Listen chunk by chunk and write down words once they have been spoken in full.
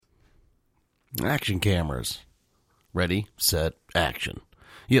Action cameras. Ready, set, action.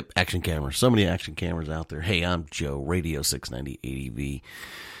 Yep, action cameras. So many action cameras out there. Hey, I'm Joe, Radio 690 ADV.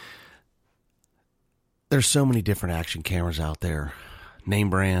 There's so many different action cameras out there. Name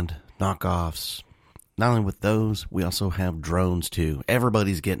brand, knockoffs. Not only with those, we also have drones too.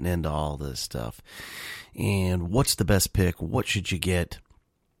 Everybody's getting into all this stuff. And what's the best pick? What should you get?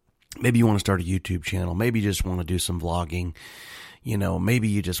 Maybe you want to start a YouTube channel. Maybe you just want to do some vlogging. You know, maybe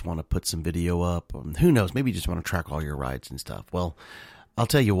you just want to put some video up. Who knows? Maybe you just want to track all your rides and stuff. Well, I'll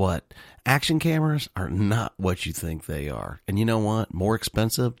tell you what, action cameras are not what you think they are. And you know what? More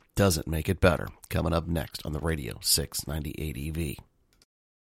expensive doesn't make it better. Coming up next on the Radio 690 ADV.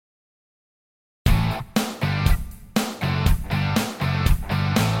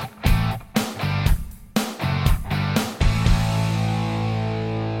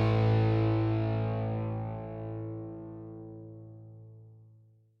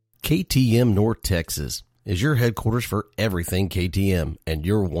 KTM North Texas is your headquarters for everything KTM and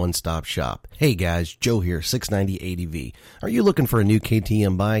your one-stop shop. Hey guys, Joe here, 690 ADV. Are you looking for a new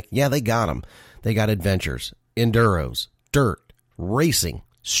KTM bike? Yeah, they got them. They got adventures, enduros, dirt, racing,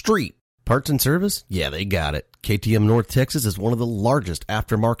 street, parts and service? Yeah, they got it. KTM North Texas is one of the largest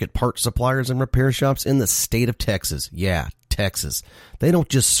aftermarket parts suppliers and repair shops in the state of Texas. Yeah, Texas. They don't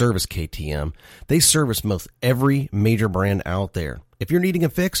just service KTM. They service most every major brand out there. If you're needing a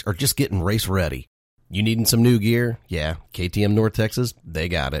fix or just getting race ready, you needing some new gear? Yeah, KTM North Texas, they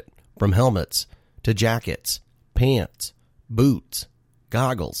got it. From helmets to jackets, pants, boots,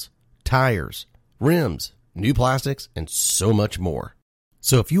 goggles, tires, rims, new plastics, and so much more.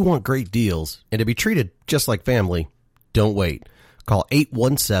 So if you want great deals and to be treated just like family, don't wait. Call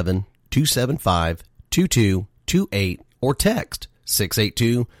 817-275-2228 or text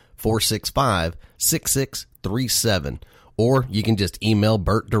 682-465-6637. Or you can just email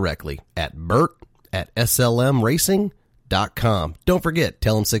Bert directly at bert@slmracing.com. Don't forget,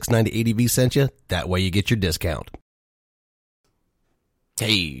 tell him 690 ADV sent you. That way you get your discount.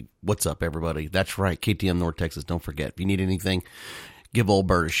 Hey, what's up, everybody? That's right, KTM North Texas. Don't forget, if you need anything, give old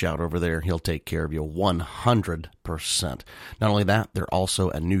Bert a shout over there. He'll take care of you 100%. Not only that, they're also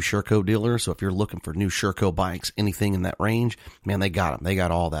a new Sherco dealer. So if you're looking for new Sherco bikes, anything in that range, man, they got them. They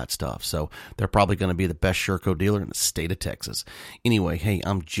got all that stuff. So they're probably going to be the best Sherco dealer in the state of Texas. Anyway, hey,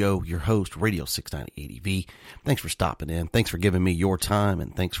 I'm Joe, your host, Radio 690 ADV. Thanks for stopping in. Thanks for giving me your time,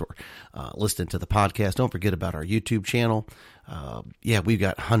 and thanks for listening to the podcast. Don't forget about our YouTube channel. We've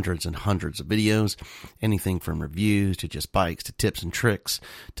got hundreds and hundreds of videos, anything from reviews to just bikes to tips and tricks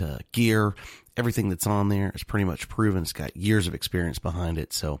to gear. Everything that's on there is pretty much proven. It's got years of experience behind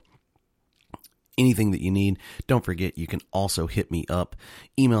it. So anything that you need, don't forget, you can also hit me up.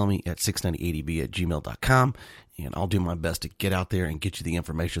 Email me at 690adv@gmail.com, and I'll do my best to get out there and get you the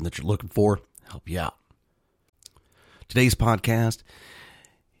information that you're looking for, help you out. Today's podcast,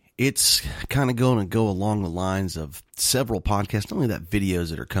 it's kind of going to go along the lines of several podcasts, not only that, videos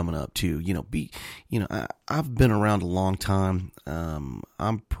that are coming up too. I've been around a long time.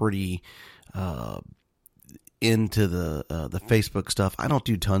 I'm pretty into the Facebook stuff. I don't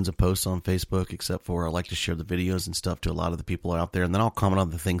do tons of posts on Facebook, except for I like to share the videos and stuff to a lot of the people out there, and then I'll comment on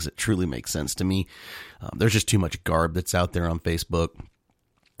the things that truly make sense to me. There's just too much garb that's out there on Facebook.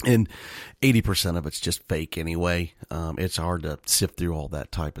 And 80% of it's just fake anyway. It's hard to sift through all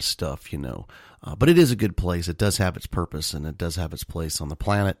that type of stuff, but it is a good place. It does have its purpose, and it does have its place on the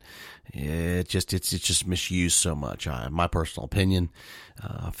planet. It's just misused so much. My personal opinion,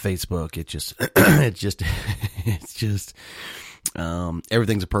 Facebook,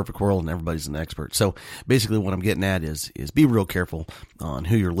 everything's a perfect world and everybody's an expert. So basically what I'm getting at is be real careful on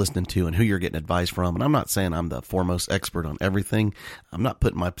who you're listening to and who you're getting advice from. And I'm not saying I'm the foremost expert on everything. I'm not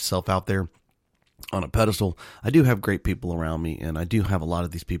putting myself out there on a pedestal. I do have great people around me, and I do have a lot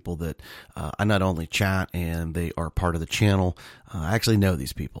of these people that I not only chat and they are part of the channel. I actually know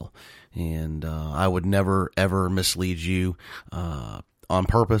these people, and I would never ever mislead you on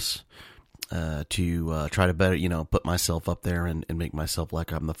purpose. To try to better, put myself up there and make myself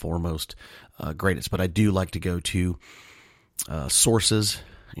like I'm the foremost greatest. But I do like to go to sources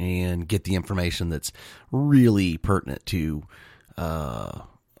and get the information that's really pertinent to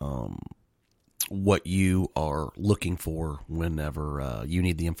what you are looking for whenever you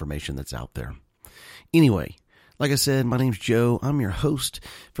need the information that's out there. Anyway, like I said, my name's Joe. I'm your host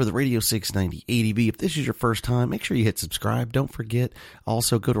for the Radio 690 ADV. If this is your first time, make sure you hit subscribe. Don't forget,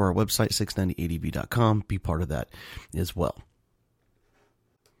 also go to our website, 690adv.com. Be part of that as well.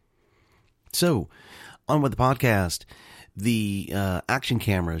 So, on with the podcast. The action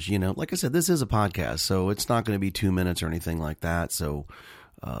cameras, like I said, this is a podcast, so it's not going to be 2 minutes or anything like that. So,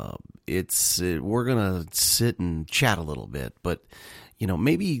 we're going to sit and chat a little bit, but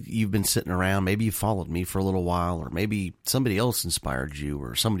maybe you've been sitting around, maybe you followed me for a little while, or maybe somebody else inspired you,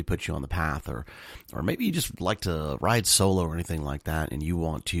 or somebody put you on the path, or maybe you just like to ride solo or anything like that, and you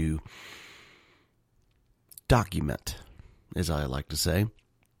want to document, as I like to say,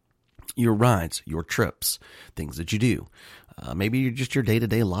 your rides, your trips, things that you do. Maybe just your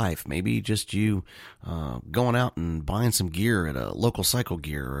day-to-day life. Maybe just you going out and buying some gear at a local cycle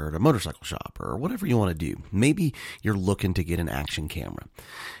gear or at a motorcycle shop or whatever you want to do. Maybe you're looking to get an action camera.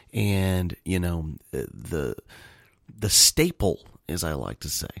 And, the staple, as I like to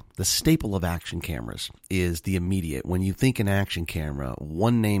say, the staple of action cameras is the immediate. When you think an action camera,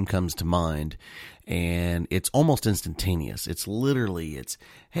 one name comes to mind, and it's almost instantaneous. It's,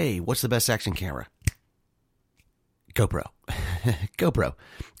 hey, what's the best action camera? GoPro.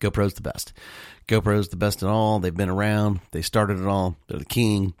 GoPro's the best. GoPro's the best at all. They've been around. They started it all. They're the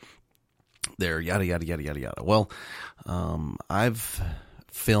king. They're yada, yada, yada, yada, yada. Well, I've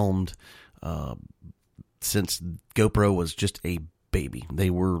filmed since GoPro was just a baby. They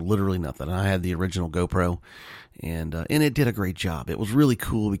were literally nothing. I had the original GoPro, and it did a great job. It was really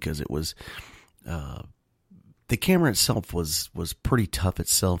cool because it was... the camera itself was pretty tough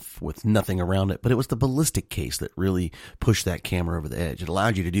itself with nothing around it, but it was the ballistic case that really pushed that camera over the edge. It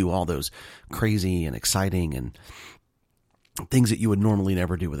allowed you to do all those crazy and exciting and things that you would normally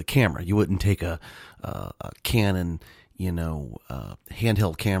never do with a camera. You wouldn't take a Canon,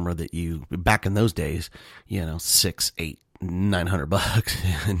 handheld camera that you, back in those days, $600, $800,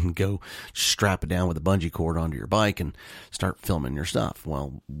 $900 and go strap it down with a bungee cord onto your bike and start filming your stuff.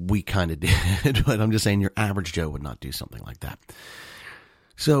 Well, we kind of did, but I'm just saying your average Joe would not do something like that.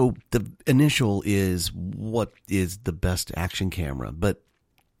 So the initial is, what is the best action camera? But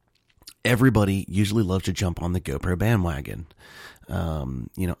everybody usually loves to jump on the GoPro bandwagon. And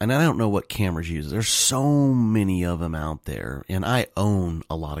I don't know what cameras use. There's so many of them out there, and I own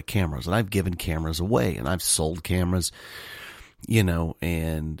a lot of cameras, and I've given cameras away, and I've sold cameras,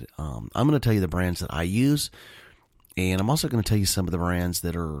 and I'm going to tell you the brands that I use, and I'm also going to tell you some of the brands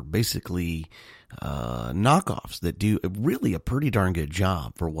that are basically knockoffs that do really a pretty darn good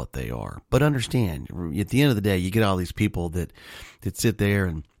job for what they are. But understand, at the end of the day, you get all these people that sit there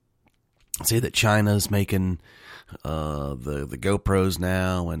and say that China's making the GoPros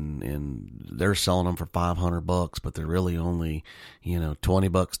now, and they're selling them for $500, but they're really only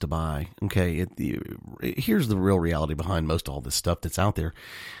 $20 to buy. Okay, here's the real reality behind most all this stuff that's out there.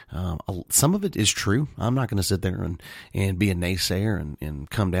 Some of it is true. I'm not going to sit there and be a naysayer and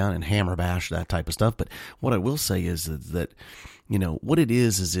come down and hammer bash that type of stuff. But what I will say is that what it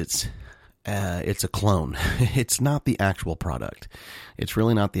is it's a clone. It's not the actual product. It's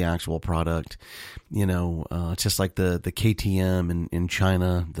really not the actual product. It's just like the KTM in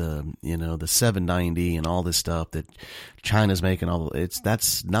China, the 790 and all this stuff that China's making.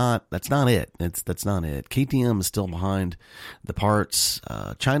 That's not it. That's not it. KTM is still behind the parts.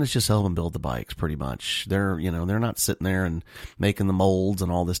 China's just helping build the bikes pretty much. They're not sitting there and making the molds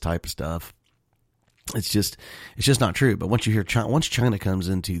and all this type of stuff. It's just not true. But once China comes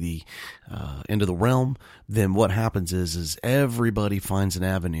into the realm, then what happens is everybody finds an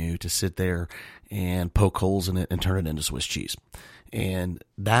avenue to sit there and poke holes in it and turn it into Swiss cheese. And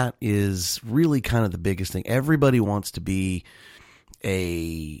that is really kind of the biggest thing. Everybody wants to be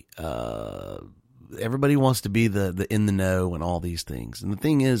the in the know and all these things. And the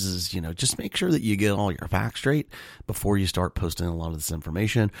thing is just make sure that you get all your facts straight before you start posting a lot of this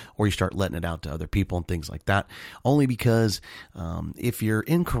information, or you start letting it out to other people and things like that. Only because if you're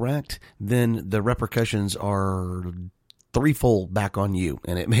incorrect, then the repercussions are threefold back on you,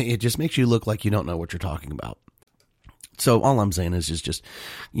 and it just makes you look like you don't know what you're talking about. So all I'm saying is just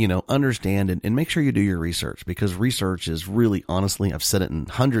understand and make sure you do your research, because research is really, honestly, I've said it in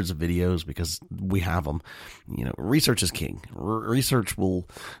hundreds of videos because we have them. Research is king. Research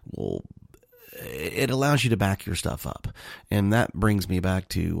it allows you to back your stuff up. And that brings me back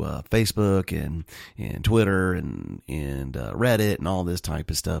to Facebook and Twitter and Reddit and all this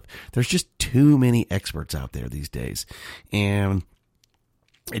type of stuff. There's just too many experts out there these days. And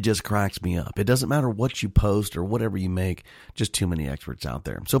it just cracks me up. It doesn't matter what you post or whatever you make, just too many experts out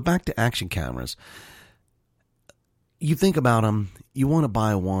there. So back to action cameras. You think about them, you want to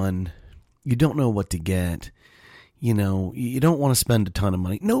buy one, you don't know what to get, you don't want to spend a ton of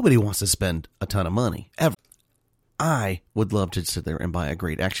money. Nobody wants to spend a ton of money, ever. I would love to sit there and buy a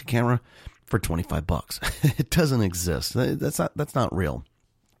great action camera for $25. It doesn't exist. That's not real.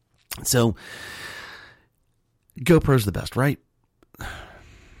 So GoPro's the best, right?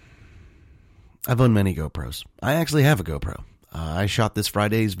 I've owned many GoPros. I actually have a GoPro. I shot this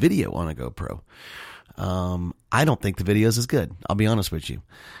Friday's video on a GoPro. I don't think the video is as good. I'll be honest with you.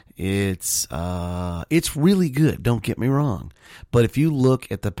 It's really good. Don't get me wrong. But if you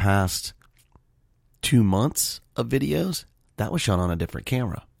look at the past 2 months of videos, that was shot on a different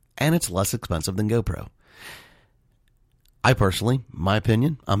camera, and it's less expensive than GoPro. I personally, my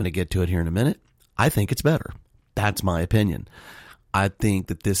opinion, I'm going to get to it here in a minute. I think it's better. That's my opinion. I think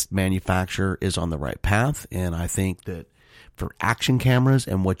that this manufacturer is on the right path, and I think that for action cameras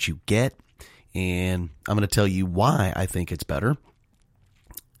and what you get, and I'm going to tell you why I think it's better.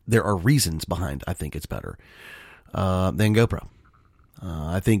 There are reasons behind I think it's better than GoPro.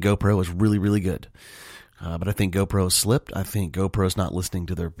 I think GoPro is really, really good. But I think GoPro has slipped. I think GoPro is not listening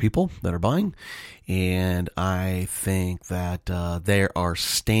to their people that are buying. And I think that they are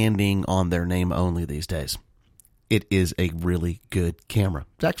standing on their name only these days. It is a really good camera.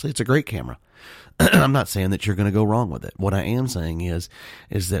 It's a great camera. I'm not saying that you're going to go wrong with it. What I am saying is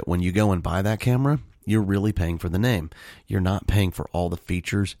that when you go and buy that camera, you're really paying for the name. You're not paying for all the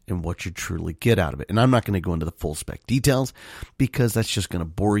features and what you truly get out of it. And I'm not going to go into the full spec details because that's just going to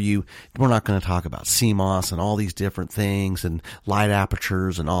bore you. We're not going to talk about CMOS and all these different things and light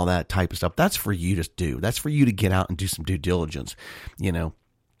apertures and all that type of stuff. That's for you to do. That's for you to get out and do some due diligence. You know,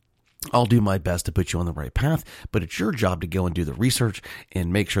 I'll do my best to put you on the right path, but it's your job to go and do the research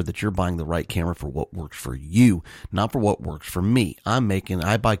and make sure that you're buying the right camera for what works for you, not for what works for me. I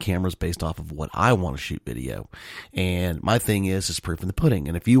buy cameras based off of what I want to shoot video. And my thing is proof in the pudding.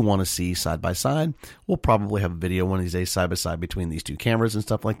 And if you want to see side by side, we'll probably have a video one of these days side by side between these two cameras and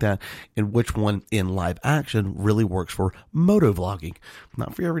stuff like that, and which one in live action really works for moto vlogging.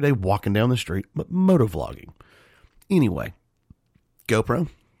 Not for everyday walking down the street, but moto vlogging. Anyway, GoPro.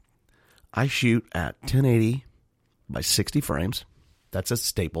 I shoot at 1080 by 60 frames. That's a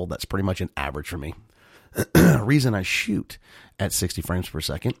staple. That's pretty much an average for me. Reason I shoot at 60 frames per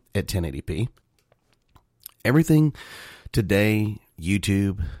second at 1080p. Everything today,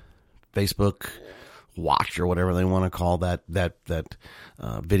 YouTube, Facebook, Watch, or whatever they want to call that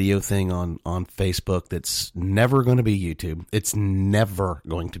video thing on Facebook, that's never going to be YouTube. It's never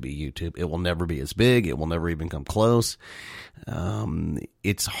going to be YouTube. It will never be as big. It will never even come close.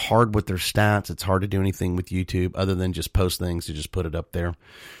 It's hard with their stats. It's hard to do anything with YouTube other than just post things to just put it up there.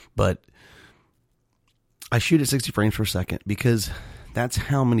 But I shoot at 60 frames per second because that's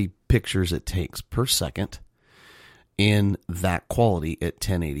how many pictures it takes per second in that quality at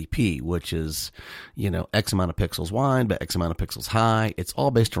 1080p, which is, X amount of pixels wide, but X amount of pixels high. It's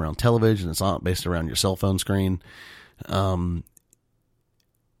all based around television. It's all based around your cell phone screen.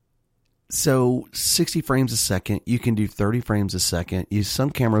 So 60 frames a second, you can do 30 frames a second.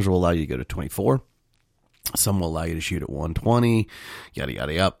 Some cameras will allow you to go to 24. Some will allow you to shoot at 120, yada,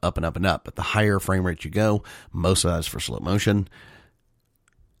 yada, up and up and up. But the higher frame rate you go, most of that is for slow motion.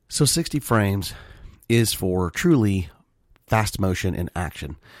 So 60 frames is for truly fast motion and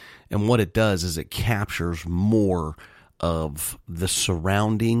action. And what it does is it captures more of the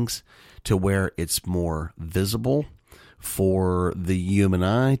surroundings to where it's more visible for the human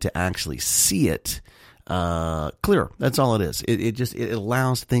eye to actually see it clearer. That's all it is. It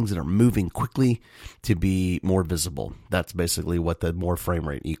allows things that are moving quickly to be more visible. That's basically what the more frame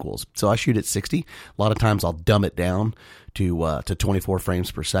rate equals. So I shoot at 60. A lot of times I'll dumb it down to 24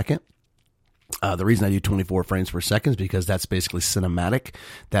 frames per second. The reason I do 24 frames per second is because that's basically cinematic.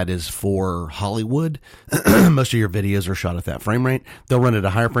 That is for Hollywood. Most of your videos are shot at that frame rate. They'll run at a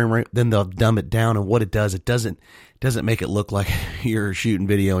higher frame rate, then they'll dumb it down. And what it does, it doesn't make it look like you're shooting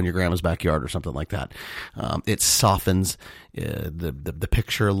video in your grandma's backyard or something like that. It softens the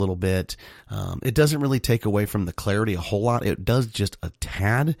picture a little bit. It doesn't really take away from the clarity a whole lot. It does just a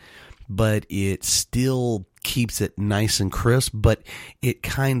tad, but it still keeps it nice and crisp, but it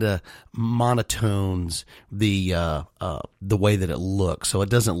kind of monotones the way that it looks. So it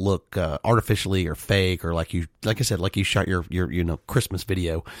doesn't look artificially or fake, or like you shot your Christmas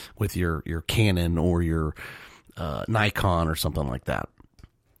video with your Canon or your Nikon or something like that.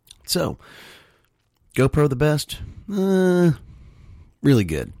 So GoPro the best? Really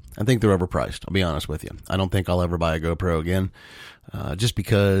good. I think they're overpriced. I'll be honest with you. I don't think I'll ever buy a GoPro again, just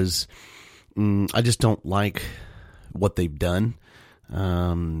because I just don't like what they've done.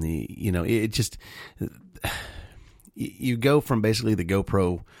 It just, you go from basically the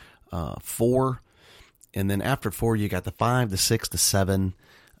GoPro 4, and then after 4 you got the 5, the 6, the 7,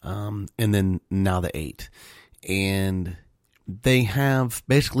 and then now the 8. And they have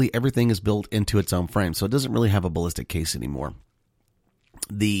basically everything is built into its own frame, so it doesn't really have a ballistic case anymore.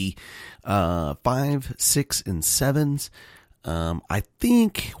 The 5, 6, and 7s, I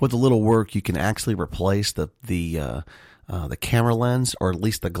think with a little work you can actually replace the the camera lens, or at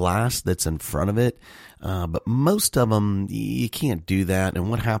least the glass that's in front of it. But most of them, you can't do that. And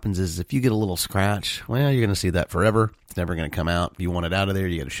what happens is if you get a little scratch, well, you're going to see that forever. It's never going to come out. If you want it out of there,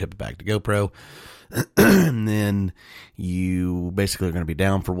 you got to ship it back to GoPro. And then you basically are going to be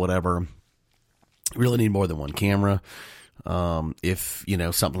down for whatever. You really need more than one camera. If,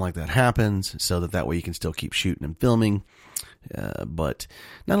 something like that happens, so that way you can still keep shooting and filming. But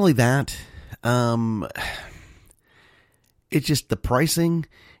not only that, it's just the pricing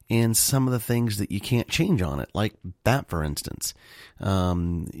and some of the things that you can't change on it, like that, for instance.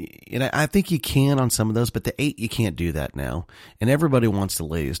 And I think you can on some of those, but the 8, you can't do that now. And everybody wants the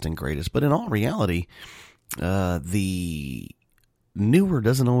latest and greatest. But in all reality, the newer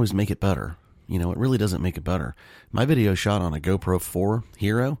doesn't always make it better. It really doesn't make it better. My video shot on a GoPro 4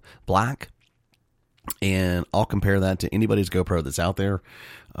 Hero Black, and I'll compare that to anybody's GoPro that's out there,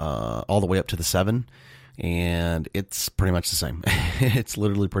 all the way up to the 7, and it's pretty much the same. It's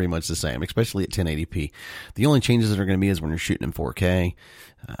literally pretty much the same, especially at 1080p. The only changes that are going to be is when you're shooting in 4K.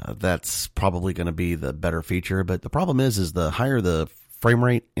 That's probably going to be the better feature, but the problem is the higher the frame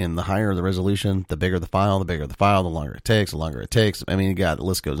rate and the higher the resolution, the bigger the file, the longer it takes, I mean, the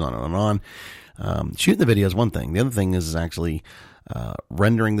list goes on and on. Shooting the video is one thing. The other thing is actually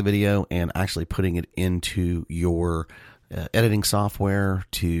rendering the video and actually putting it into your editing software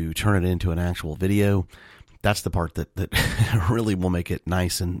to turn it into an actual video. That's the part that really will make it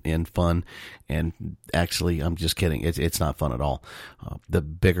nice and fun. And actually, I'm just kidding. It's not fun at all. The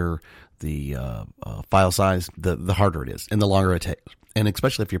bigger the file size, the harder it is and the longer it takes. And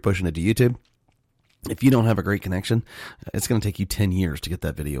especially if you're pushing it to YouTube, if you don't have a great connection, it's going to take you 10 years to get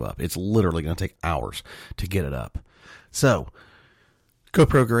that video up. It's literally going to take hours to get it up. So,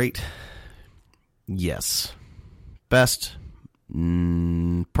 GoPro great? Yes. Best?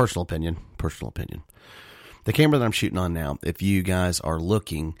 Personal opinion. The camera that I'm shooting on now, if you guys are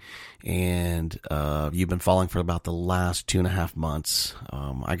looking and you've been following for about the last 2.5 months,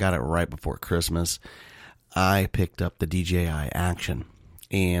 I got it right before Christmas. I picked up the DJI Action,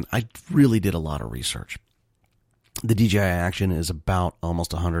 and I really did a lot of research. The DJI Action is about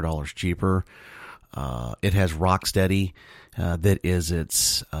almost $100 cheaper. It has Rocksteady, that is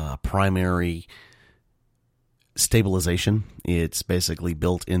its primary stabilization. It's basically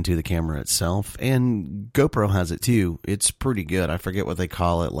built into the camera itself, and GoPro has it too. It's pretty good. I forget what they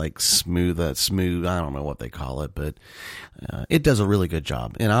call it, like smooth. I don't know what they call it, but it does a really good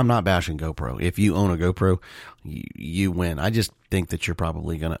job. And I'm not bashing GoPro. If you own a GoPro, you win. I just think that you're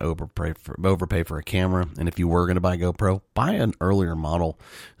probably going to overpay for a camera. And if you were going to buy GoPro, buy an earlier model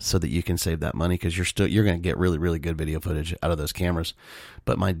so that you can save that money, because you're going to get really, really good video footage out of those cameras.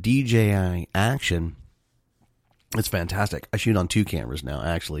 But my DJI Action, it's fantastic. I shoot on 2 cameras now,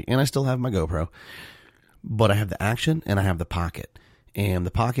 actually, and I still have my GoPro, but I have the Action and I have the Pocket. And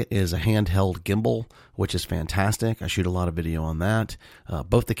the Pocket is a handheld gimbal, which is fantastic. I shoot a lot of video on that.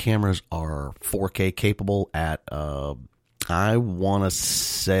 Both the cameras are 4K capable at, I want to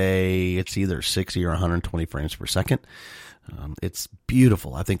say it's either 60 or 120 frames per second. It's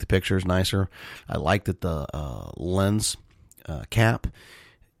beautiful. I think the picture is nicer. I like that the lens cap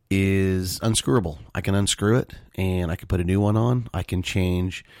is unscrewable. I can unscrew it and I can put a new one on. I can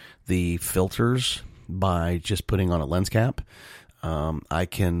change the filters by just putting on a lens cap. I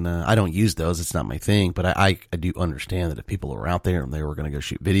don't use those. It's not my thing, but I do understand that if people are out there and they were going to go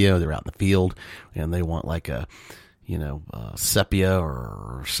shoot video, they're out in the field and they want like a sepia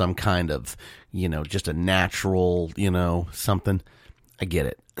or some kind of, just a natural, something. I get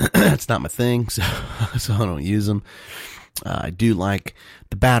it. It's not my thing. So I don't use them. I do like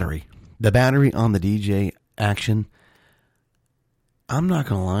the battery. The battery on the DJI Action, I'm not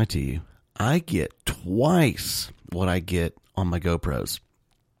going to lie to you, I get twice what I get on my GoPros.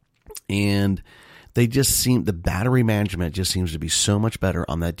 And the battery management just seems to be so much better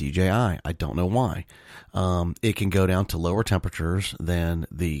on that DJI. I don't know why. It can go down to lower temperatures than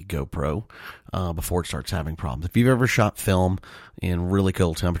the GoPro before it starts having problems. If you've ever shot film in really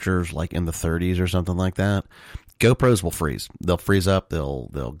cold temperatures, like in the 30s or something like that, GoPros will freeze. They'll freeze up. They'll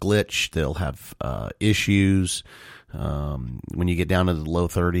glitch. They'll have issues when you get down into the low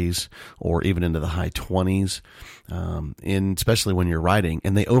 30s or even into the high 20s, and especially when you're riding.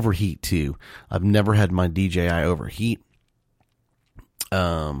 And they overheat too. I've never had my DJI overheat,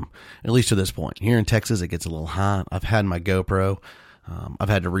 at least to this point. Here in Texas, it gets a little hot. I've had my GoPro. I've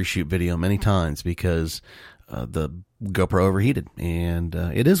had to reshoot video many times because the GoPro overheated, and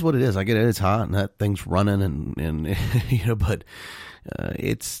it is what it is. I get it. It's hot and that thing's running and but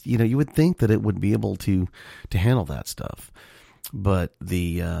it's, you would think that it would be able to handle that stuff. But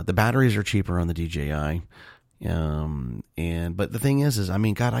the batteries are cheaper on the DJI. But the thing is, I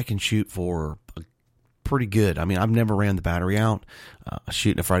mean, God, I can shoot for pretty good. I mean, I've never ran the battery out,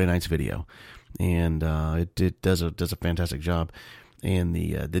 shooting a Friday night's video, and it does a fantastic job. And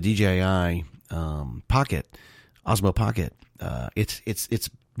the DJI Pocket, Osmo Pocket, it's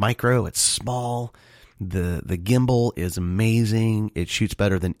micro, it's small. The gimbal is amazing. It shoots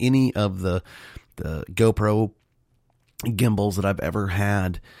better than any of the GoPro gimbals that I've ever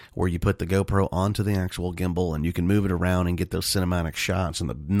had, where you put the GoPro onto the actual gimbal and you can move it around and get those cinematic shots and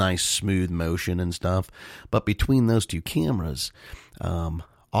the nice smooth motion and stuff. But between those two cameras,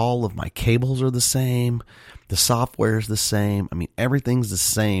 all of my cables are the same. The software is the same. I mean, everything's the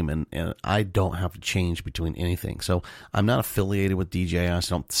same, and I don't have to change between anything. So I'm not affiliated with DJI,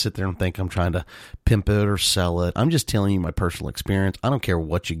 so don't sit there and think I'm trying to pimp it or sell it. I'm just telling you my personal experience. I don't care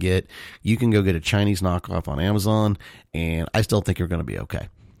what you get. You can go get a Chinese knockoff on Amazon, and I still think you're going to be okay.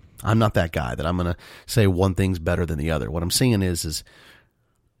 I'm not that guy that I'm going to say one thing's better than the other. What I'm saying is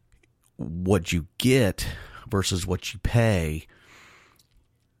what you get versus what you pay.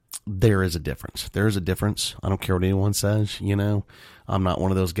 There is a difference. There is a difference. I don't care what anyone says, you know. I'm not one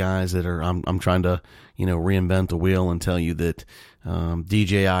of those guys that are, I'm trying to, you know, reinvent the wheel and tell you that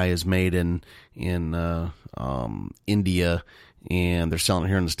DJI is made in India and they're selling it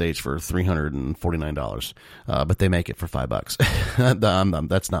here in the States for $349. But they make it for $5.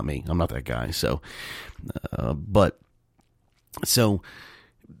 That's not me. I'm not that guy. So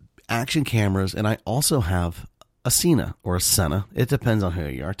action cameras, and I also have a Cena or a Senna. It depends on who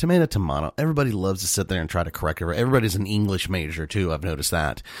you are. Tomato, tomato. Everybody loves to sit there and try to correct it. Everybody's an English major too. I've noticed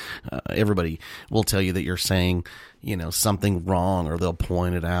that. Everybody will tell you that you're saying, you know, something wrong, or they'll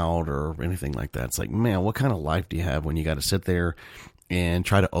point it out or anything like that. It's like, man, what kind of life do you have when you got to sit there and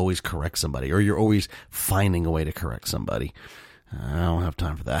try to always correct somebody, or you're always finding a way to correct somebody? I don't have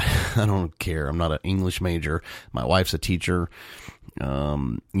time for that. I don't care. I'm not an English major. My wife's a teacher.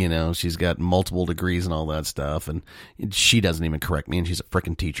 You know, she's got multiple degrees and all that stuff, and she doesn't even correct me, and she's a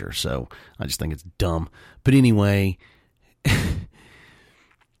freaking teacher. So I just think it's dumb. But anyway,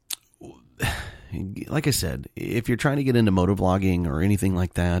 like I said, if you're trying to get into motovlogging or anything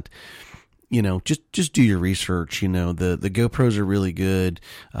like that, you know, just do your research. You know, the GoPros are really good.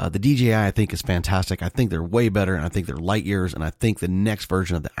 The DJI, I think, is fantastic. I think they're way better, and I think they're light years, and I think the next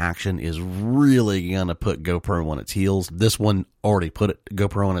version of the Action is really going to put GoPro on its heels. This one already put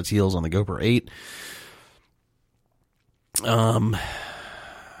GoPro on its heels on the GoPro 8.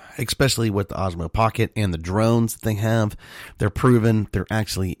 Especially with the Osmo Pocket and the drones that they have. They're proven. They're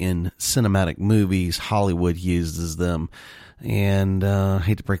actually in cinematic movies. Hollywood uses them. And I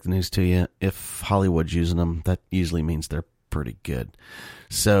hate to break the news to you, if Hollywood's using them, that usually means they're pretty good.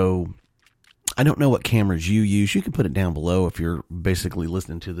 So I don't know what cameras you use. You can put it down below if you're basically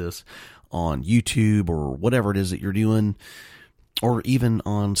listening to this on YouTube or whatever it is that you're doing, or even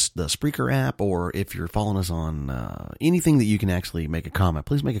on the Spreaker app, or if you're following us on anything that you can actually make a comment.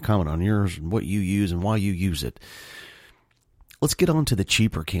 Please make a comment on yours and what you use and why you use it. Let's get on to the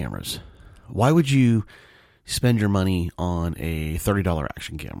cheaper cameras. Why would you spend your money on a $30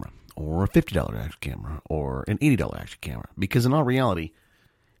 action camera or a $50 action camera or an $80 action camera? Because in all reality,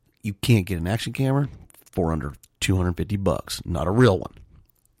 you can't get an action camera for under $250, not a real one.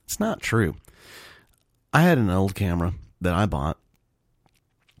 It's not true. I had an old camera that I bought.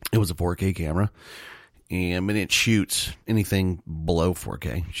 It was a 4K camera, and it shoots anything below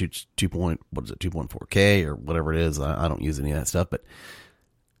 4K. It shoots 2.4K or whatever it is. I don't use any of that stuff, but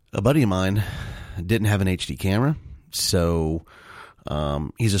a buddy of mine didn't have an HD camera, so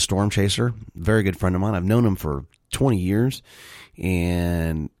he's a storm chaser, very good friend of mine. I've known him for 20 years,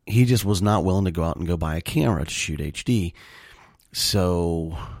 and he just was not willing to go out and go buy a camera to shoot HD.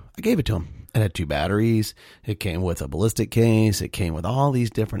 So I gave it to him. It had 2 batteries. It came with a ballistic case. It came with all these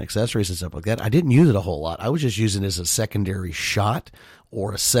different accessories and stuff like that. I didn't use it a whole lot. I was just using it as a secondary shot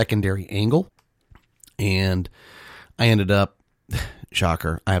or a secondary angle. And I ended up,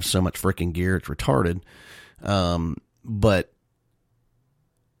 shocker, I have so much freaking gear, it's retarded. But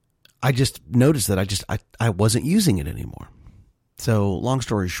I just noticed that I wasn't using it anymore. So long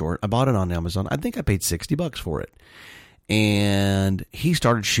story short, I bought it on Amazon. I think I paid $60 for it. And he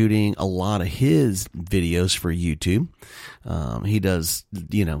started shooting a lot of his videos for YouTube. He does,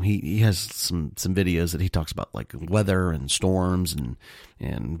 you know, he has some videos that he talks about, like weather and storms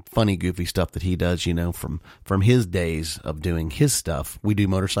and funny, goofy stuff that he does, you know, from his days of doing his stuff. We do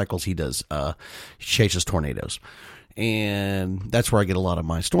motorcycles. He does, he chases tornadoes. And that's where I get a lot of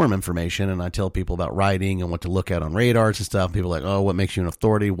my storm information. And I tell people about riding and what to look at on radars and stuff. People are like, oh, what makes you an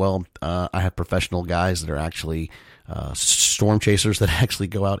authority? Well, I have professional guys that are actually storm chasers that actually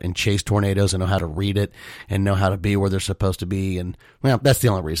go out and chase tornadoes and know how to read it and know how to be where they're supposed to be. And well, that's the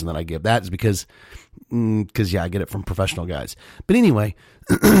only reason that I give that is because I get it from professional guys. But anyway,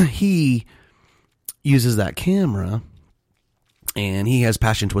 he uses that camera and he has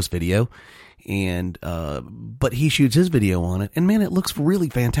Passion Twist video. And, but he shoots his video on it and man, it looks really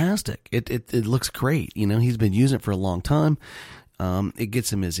fantastic. It looks great. You know, he's been using it for a long time. It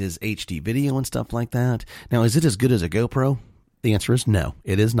gets him his HD video and stuff like that. Now, is it as good as a GoPro? The answer is no,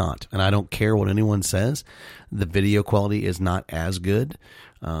 it is not. And I don't care what anyone says. The video quality is not as good.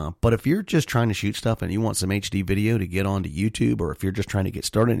 But if you're just trying to shoot stuff and you want some HD video to get onto YouTube, or if you're just trying to get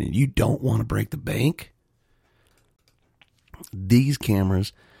started and you don't want to break the bank, these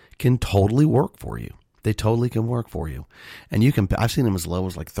cameras can totally work for you. They totally can work for you. And you can, I've seen them as low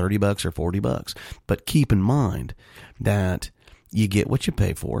as like $30 or $40, but keep in mind that you get what you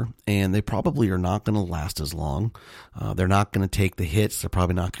pay for, and they probably are not going to last as long. They're not going to take the hits. They're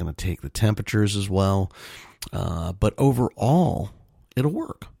probably not going to take the temperatures as well. But overall, it'll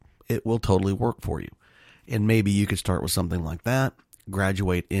work. It will totally work for you. And maybe you could start with something like that,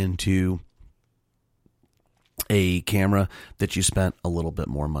 graduate into a camera that you spent a little bit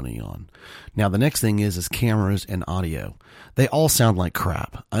more money on. Now, the next thing is cameras and audio. They all sound like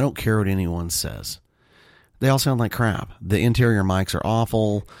crap. I don't care what anyone says. They all sound like crap. The interior mics are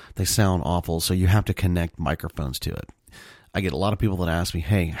awful. They sound awful. So you have to connect microphones to it. I get a lot of people that ask me,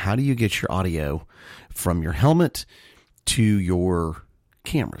 hey, how do you get your audio from your helmet to your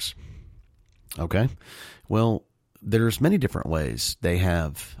cameras? Okay. Well, there's many different ways. They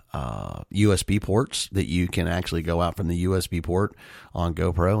have USB ports that you can actually go out from the USB port on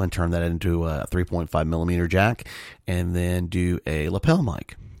GoPro and turn that into a 3.5 millimeter jack and then do a lapel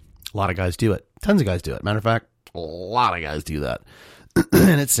mic. A lot of guys do it. Tons of guys do it. Matter of fact, a lot of guys do that.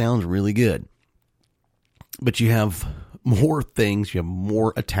 And it sounds really good. But you have more things. You have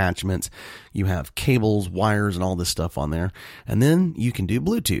more attachments. You have cables, wires, and all this stuff on there. And then you can do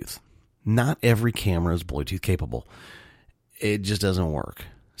Bluetooth. Not every camera is Bluetooth capable. It just doesn't work.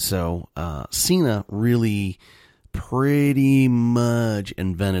 So Sena really pretty much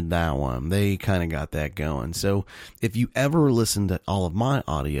invented that one. They kind of got that going. So if you ever listen to all of my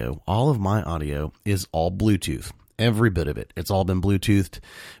audio is all Bluetooth. Every bit of it. It's all been Bluetoothed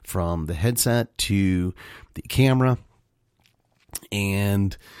from the headset to the camera.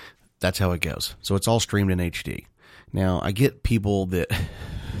 And that's how it goes. So it's all streamed in HD. Now, I get people that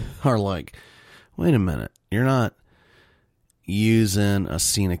are like, wait a minute, you're not using a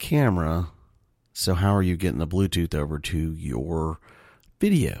Sena camera, so how are you getting the Bluetooth over to your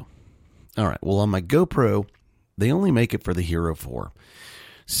video? All right, well, on my GoPro, they only make it for the Hero 4.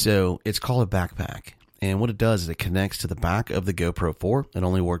 So it's called a backpack. And what it does is it connects to the back of the GoPro 4. It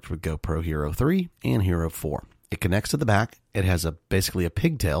only works with GoPro Hero 3 and Hero 4. It connects to the back. It has basically a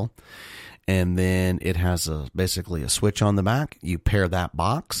pigtail. And then it has basically a switch on the back. You pair that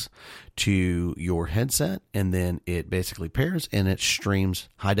box to your headset, and then it basically pairs and it streams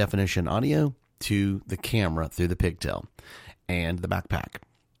high definition audio to the camera through the pigtail and the backpack.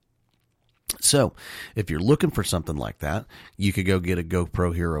 So if you're looking for something like that, you could go get a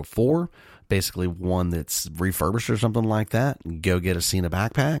GoPro Hero 4, basically one that's refurbished or something like that. Go get a Sena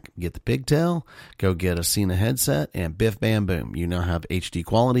backpack, get the pigtail, go get a Sena headset, and biff, bam, boom. You now have HD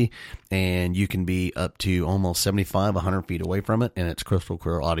quality, and you can be up to almost 75, 100 feet away from it, and it's crystal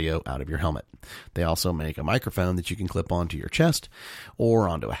clear audio out of your helmet. They also make a microphone that you can clip onto your chest or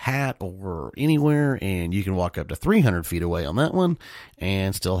onto a hat or anywhere, and you can walk up to 300 feet away on that one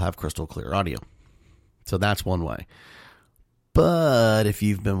and still have crystal clear audio. So that's one way. But if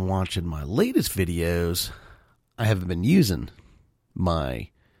you've been watching my latest videos, I haven't been using my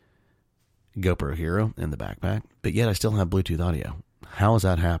GoPro Hero in the backpack, but yet I still have Bluetooth audio. How has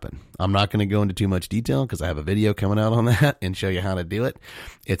that happened? I'm not going to go into too much detail because I have a video coming out on that and show you how to do it.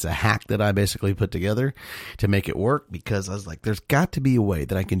 It's a hack that I basically put together to make it work because I was like, there's got to be a way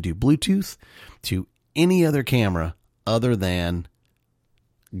that I can do Bluetooth to any other camera other than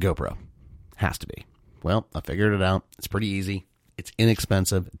GoPro. Has to be. Well, I figured it out. It's pretty easy. It's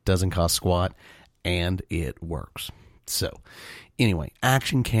inexpensive. It doesn't cost squat. And it works. So, anyway,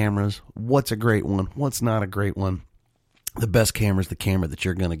 action cameras. What's a great one? What's not a great one? The best camera is the camera that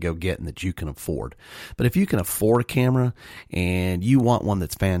you're going to go get and that you can afford. But if you can afford a camera and you want one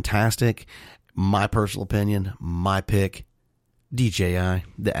that's fantastic, my personal opinion, my pick, DJI,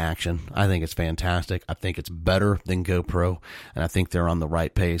 the action, I think it's fantastic. I think it's better than GoPro, and I think they're on the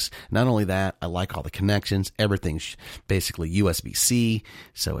right pace. Not only that, I like all the connections. Everything's basically USB-C,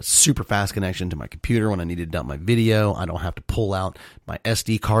 so it's super fast connection to my computer when I need to dump my video. I don't have to pull out my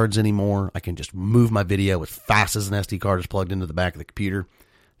SD cards anymore. I can just move my video as fast as an SD card is plugged into the back of the computer.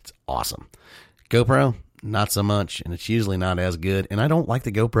 It's awesome. GoPro, not so much, and it's usually not as good. And I don't like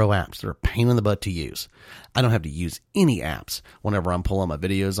the GoPro apps. They're a pain in the butt to use. I don't have to use any apps whenever I'm pulling my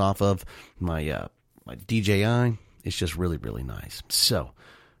videos off of my DJI. It's just really, really nice. So,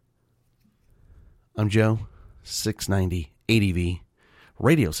 I'm Joe, 690 ADV,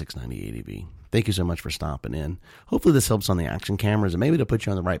 Radio 690 ADV. Thank you so much for stopping in. Hopefully this helps on the action cameras and maybe to put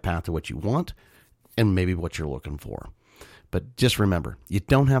you on the right path to what you want and maybe what you're looking for. But just remember, you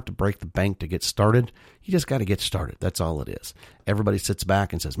don't have to break the bank to get started. You just got to get started. That's all it is. Everybody sits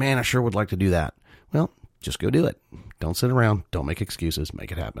back and says, man, I sure would like to do that. Well, just go do it. Don't sit around. Don't make excuses.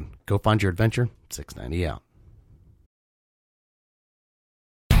 Make it happen. Go find your adventure. 690 out.